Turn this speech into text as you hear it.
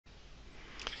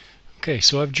Okay,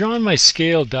 so I've drawn my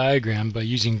scale diagram by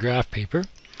using graph paper,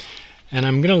 and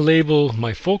I'm going to label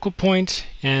my focal point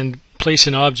and place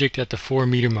an object at the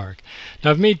 4-meter mark. Now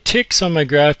I've made ticks on my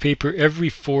graph paper every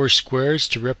 4 squares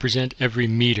to represent every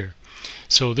meter.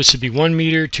 So this would be 1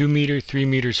 meter, 2 meter, 3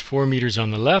 meters, 4 meters on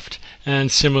the left,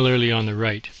 and similarly on the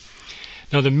right.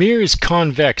 Now the mirror is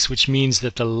convex, which means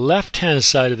that the left-hand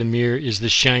side of the mirror is the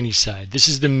shiny side. This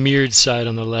is the mirrored side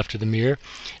on the left of the mirror,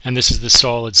 and this is the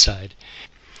solid side.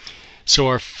 So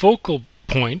our focal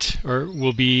point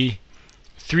will be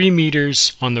 3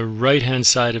 meters on the right-hand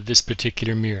side of this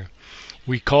particular mirror.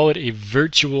 We call it a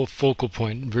virtual focal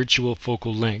point, virtual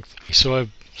focal length. So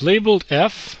I've labeled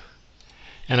F,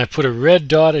 and I put a red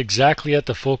dot exactly at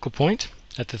the focal point,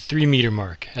 at the 3-meter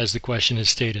mark, as the question has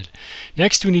stated.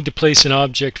 Next we need to place an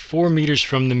object 4 meters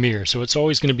from the mirror, so it's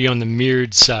always going to be on the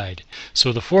mirrored side.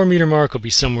 So the 4-meter mark will be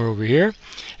somewhere over here.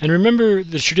 And remember,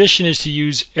 the tradition is to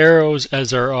use arrows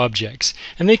as our objects,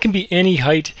 and they can be any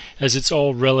height, as it's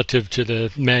all relative to the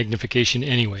magnification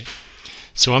anyway.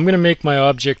 So I'm going to make my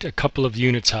object a couple of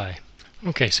units high.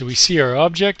 Okay, so we see our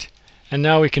object, and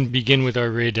now we can begin with our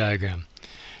ray diagram.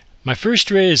 My first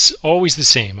ray is always the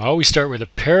same. I always start with a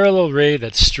parallel ray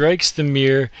that strikes the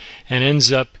mirror and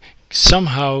ends up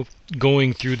somehow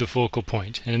going through the focal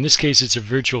point. And in this case it's a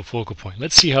virtual focal point.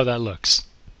 Let's see how that looks.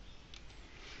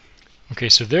 Okay,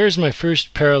 so there's my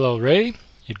first parallel ray.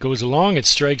 It goes along, it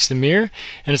strikes the mirror,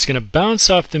 and it's going to bounce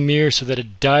off the mirror so that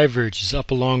it diverges up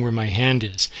along where my hand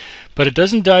is. But it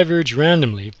doesn't diverge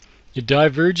randomly. It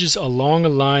diverges along a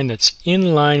line that's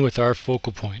in line with our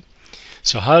focal point.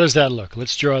 So how does that look?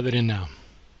 Let's draw that in now.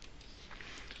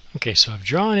 Okay, so I've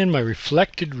drawn in my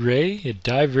reflected ray. It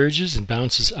diverges and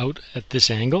bounces out at this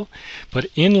angle, but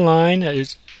in line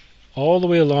is all the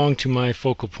way along to my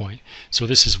focal point. So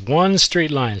this is one straight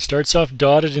line. It starts off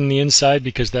dotted in the inside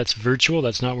because that's virtual.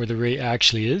 That's not where the ray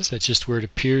actually is. That's just where it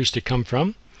appears to come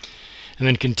from. And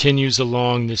then continues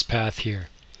along this path here.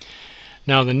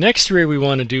 Now the next ray we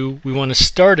want to do, we want to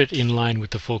start it in line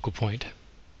with the focal point.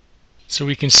 So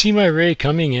we can see my ray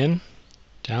coming in,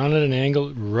 down at an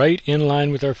angle, right in line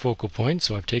with our focal point.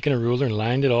 So I've taken a ruler and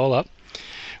lined it all up.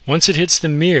 Once it hits the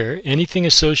mirror, anything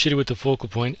associated with the focal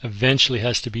point eventually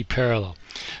has to be parallel.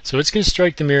 So it's going to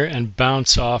strike the mirror and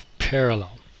bounce off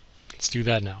parallel. Let's do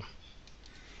that now.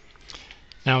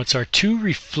 Now it's our 2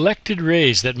 reflected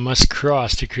rays that must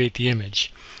cross to create the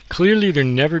image. Clearly they're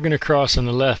never going to cross on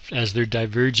the left as they're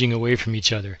diverging away from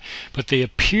each other, but they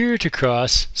appear to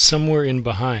cross somewhere in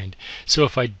behind. So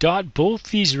if I dot both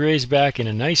these rays back in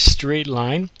a nice straight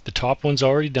line, the top one's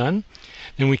already done,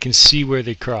 then we can see where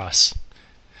they cross.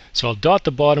 So I'll dot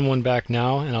the bottom one back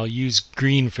now, and I'll use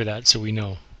green for that so we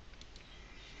know.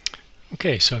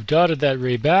 Okay, so I've dotted that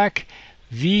ray back.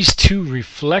 These 2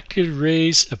 reflected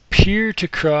rays appear to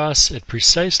cross at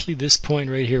precisely this point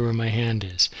right here where my hand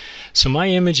is. So my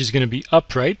image is going to be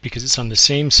upright because it's on the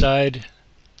same side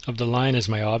of the line as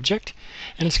my object,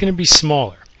 and it's going to be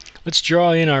smaller. Let's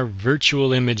draw in our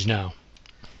virtual image now.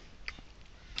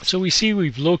 So we see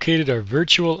we've located our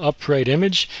virtual upright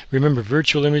image. Remember,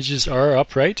 virtual images are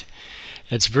upright.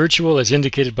 It's virtual as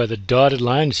indicated by the dotted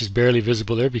line, which is barely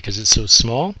visible there because it's so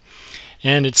small,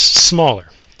 and it's smaller.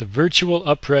 The virtual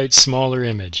upright smaller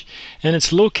image, and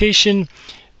its location,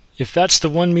 if that's the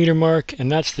 1-meter mark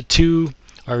and that's the 2,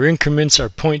 our increments are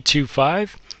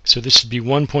 0.25, so this would be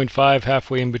 1.5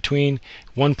 halfway in between,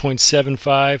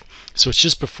 1.75, so it's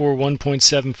just before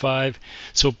 1.75,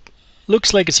 so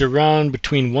looks like it's around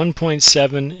between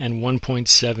 1.7 and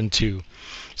 1.72.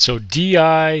 So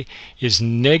DI is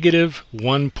negative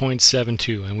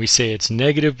 1.72, and we say it's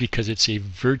negative because it's a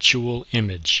virtual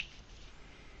image.